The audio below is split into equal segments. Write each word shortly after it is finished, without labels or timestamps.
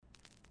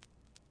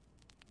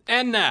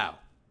And now,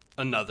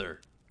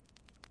 another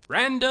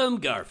Random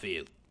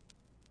Garfield.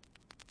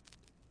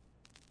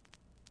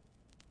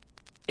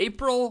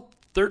 April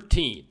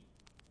 13,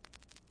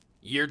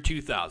 year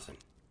 2000.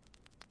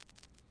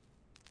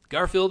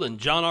 Garfield and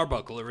John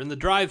Arbuckle are in the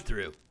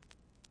drive-thru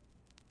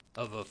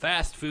of a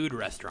fast food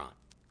restaurant.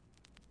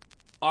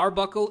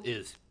 Arbuckle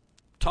is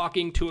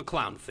talking to a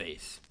clown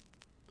face.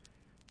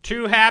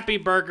 2 happy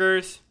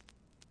burgers.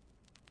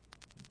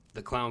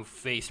 The clown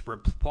face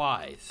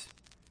replies,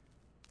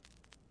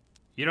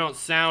 "You don't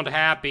sound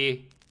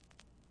happy."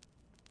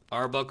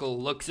 Arbuckle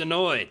looks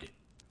annoyed.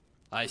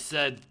 "I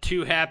said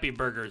 2 happy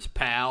burgers,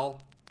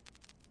 pal."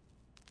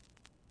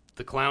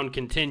 The clown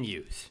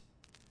continues,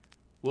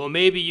 "Well,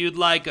 maybe you'd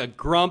like a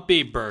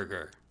grumpy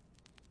burger."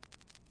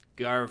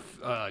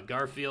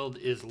 Garfield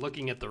is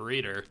looking at the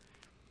reader,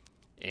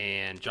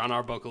 and John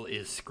Arbuckle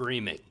is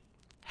screaming,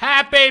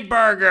 "Happy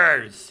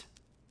burgers!"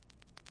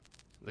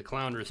 The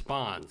clown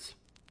responds,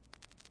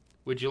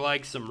 "Would you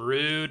like some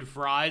rude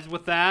fries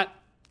with that?"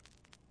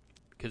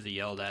 Because he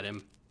yelled at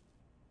him.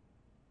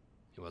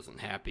 He wasn't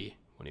happy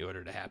when he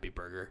ordered a happy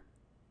burger.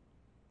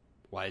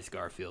 Why is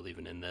Garfield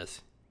even in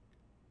this?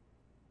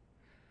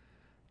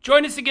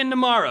 Join us again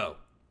tomorrow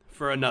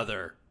for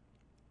another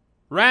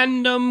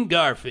Random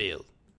Garfield.